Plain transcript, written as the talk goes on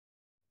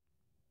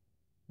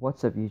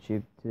What's up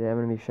YouTube? Today I'm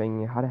going to be showing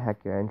you how to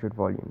hack your Android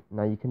volume.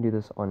 Now you can do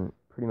this on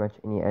pretty much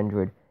any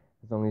Android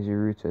as long as you're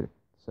rooted.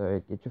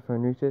 So get your phone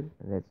rooted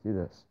and let's do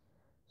this.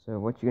 So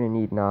what you're going to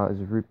need now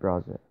is a root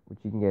browser, which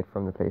you can get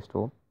from the Play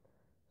Store.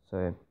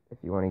 So if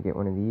you want to get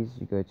one of these,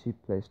 you go to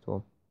Play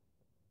Store,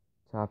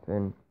 type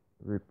in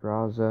root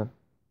browser,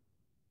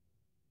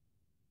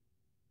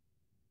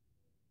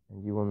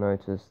 and you will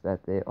notice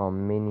that there are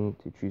many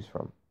to choose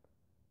from.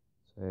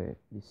 So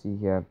you see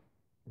here,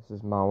 this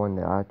is my one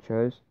that I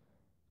chose,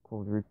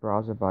 called Root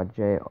Browser by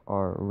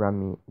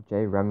jrummyapps.inc.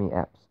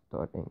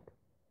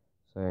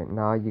 So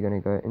now you're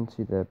going to go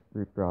into the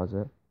root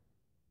browser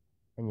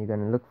and you're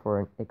going to look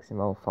for an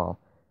XML file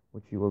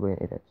which you will then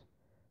edit.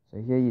 So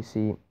here you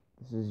see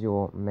this is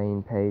your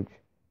main page.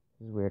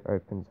 This is where it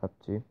opens up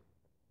to.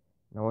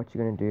 Now what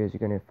you're going to do is you're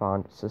going to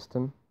find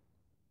System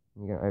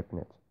and you're going to open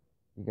it.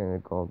 You're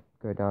going to go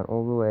down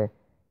all the way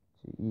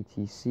to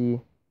etc,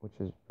 which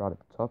is right at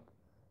the top,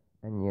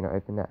 and you're going to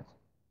open that.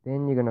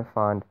 Then you're going to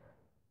find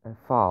a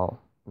file.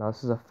 Now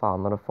this is a file,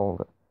 not a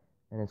folder,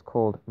 and it's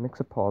called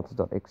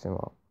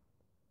Mixerpaths.xml.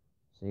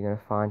 So you're going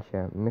to find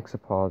here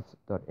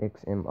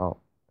Mixerpaths.xml.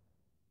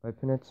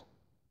 Open it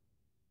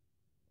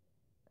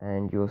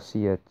and you'll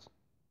see it's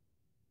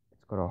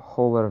got a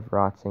whole lot of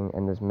writing,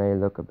 and this may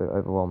look a bit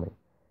overwhelming.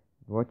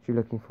 What you're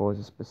looking for is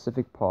a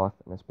specific path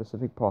and a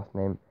specific path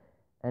name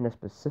and a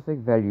specific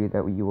value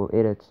that you will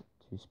edit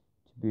to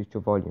boost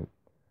your volume.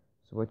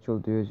 So what you'll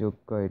do is you'll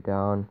go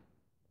down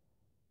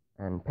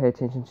and pay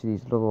attention to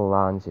these little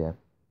lines here,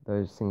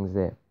 those things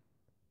there.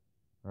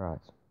 Right.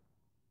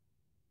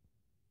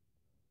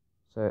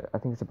 So I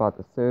think it's about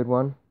the third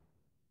one.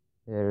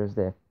 There it is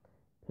there.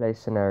 Play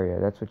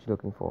scenario, that's what you're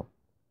looking for.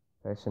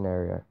 Play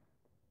scenario.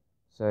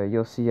 So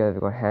you'll see here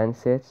they've got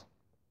handsets,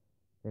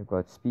 they've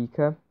got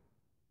speaker.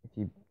 If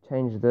you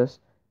change this,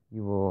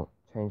 you will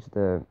change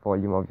the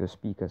volume of your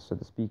speaker. So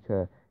the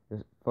speaker,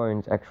 your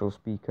phone's actual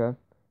speaker,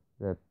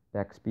 the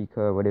back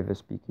speaker, whatever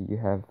speaker you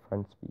have,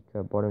 front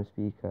speaker, bottom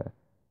speaker,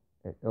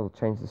 it'll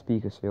change the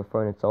speaker, so your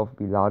phone itself will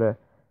be louder,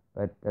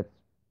 but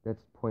that's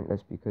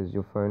pointless because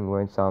your phone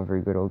won't sound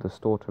very good. It'll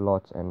distort a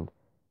lot and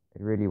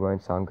it really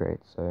won't sound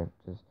great. So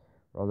just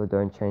rather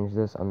don't change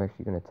this. I'm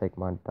actually going to take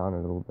mine down a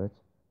little bit.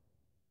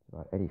 It's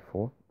about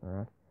 84.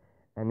 Alright,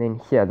 and then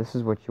here, this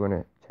is what you want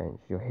to change,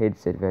 your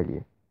headset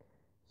value.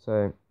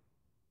 So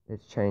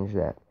let's change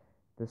that.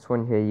 This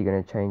one here you're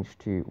going to change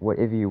to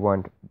whatever you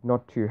want,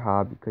 not too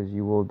high because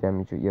you will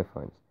damage your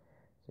earphones.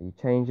 So you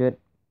change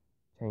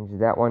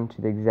that one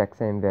to the exact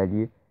same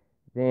value.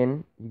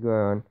 Then you go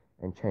on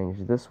and change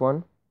this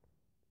one,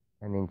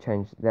 and then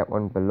change that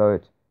one below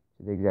it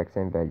to the exact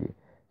same value.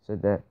 So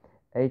the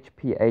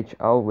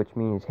HPHL, which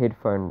means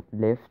headphone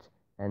left,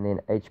 and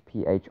then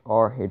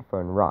HPHR,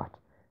 headphone right.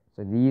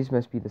 So these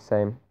must be the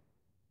same.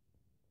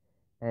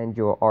 And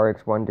your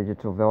RX1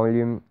 digital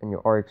volume and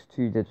your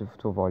RX2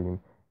 digital volume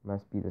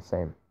must be the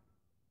same.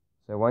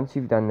 So once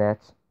you've done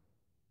that, it's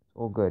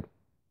all good.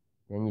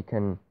 Then you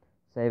can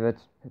save it,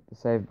 hit the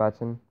save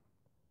button,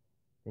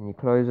 then you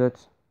close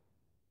it,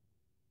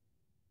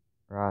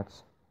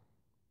 right,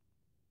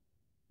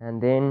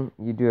 and then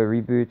you do a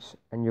reboot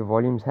and your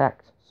volume's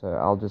hacked. So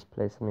I'll just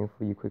play something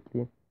for you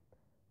quickly.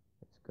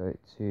 Let's go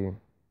to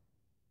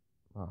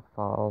my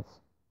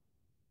files,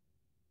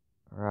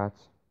 right,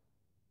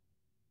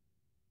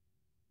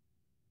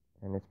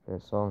 and let's play a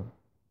song.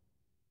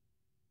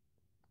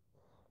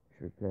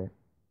 Should we play?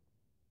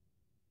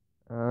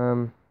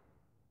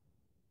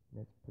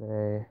 Let's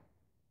play.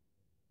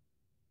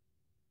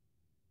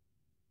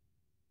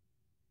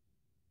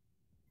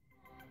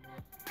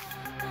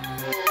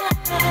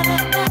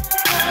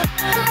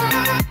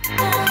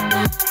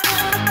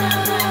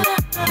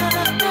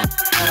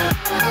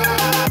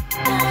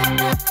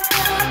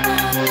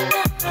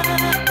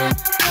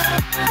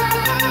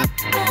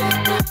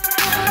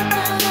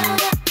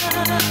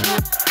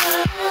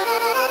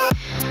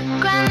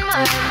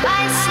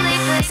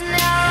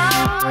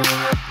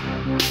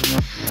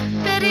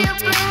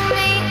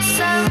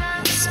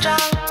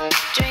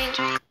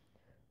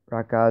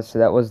 Right guys, so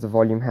that was the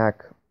volume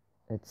hack.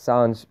 It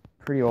sounds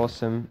pretty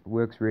awesome,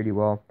 works really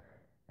well,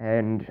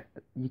 and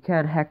you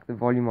can hack the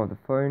volume of the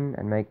phone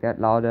and make that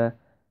louder.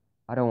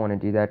 I don't want to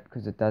do that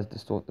because it does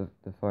distort the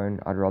phone.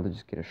 I'd rather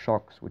just get a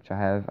Shocks, which I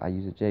have. I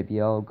use a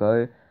JBL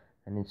Go,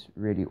 and it's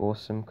really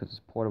awesome because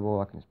it's portable.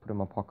 I can just put it in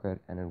my pocket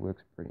and it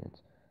works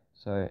brilliant.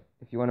 So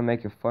if you want to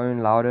make your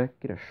phone louder,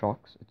 get a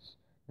Shocks. It's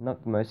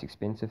not the most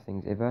expensive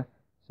things ever,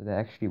 so they're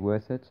actually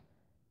worth it.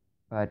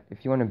 But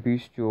if you want to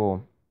boost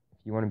your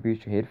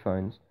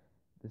headphones,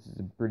 this is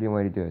a brilliant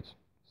way to do it.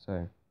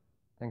 So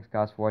thanks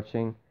guys for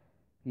watching.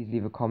 Please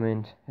leave a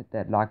comment, hit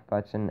that like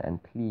button,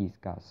 and please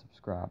guys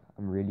subscribe.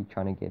 I'm really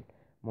trying to get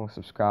more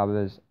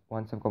subscribers.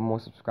 Once I've got more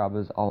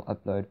subscribers, I'll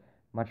upload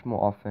much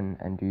more often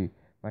and do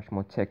much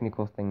more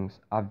technical things.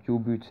 I've dual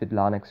booted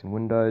Linux and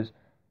Windows.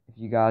 If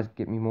you guys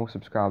get me more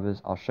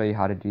subscribers, I'll show you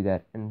how to do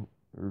that in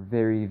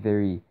very,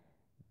 very,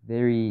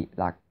 very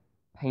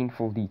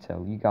painful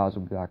detail. You guys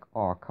will be like,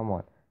 oh come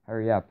on,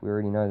 hurry up, we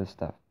already know this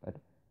stuff.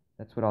 But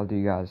that's what I'll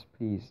do, guys.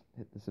 Please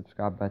hit the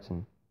subscribe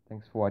button.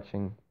 Thanks for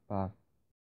watching. Bye.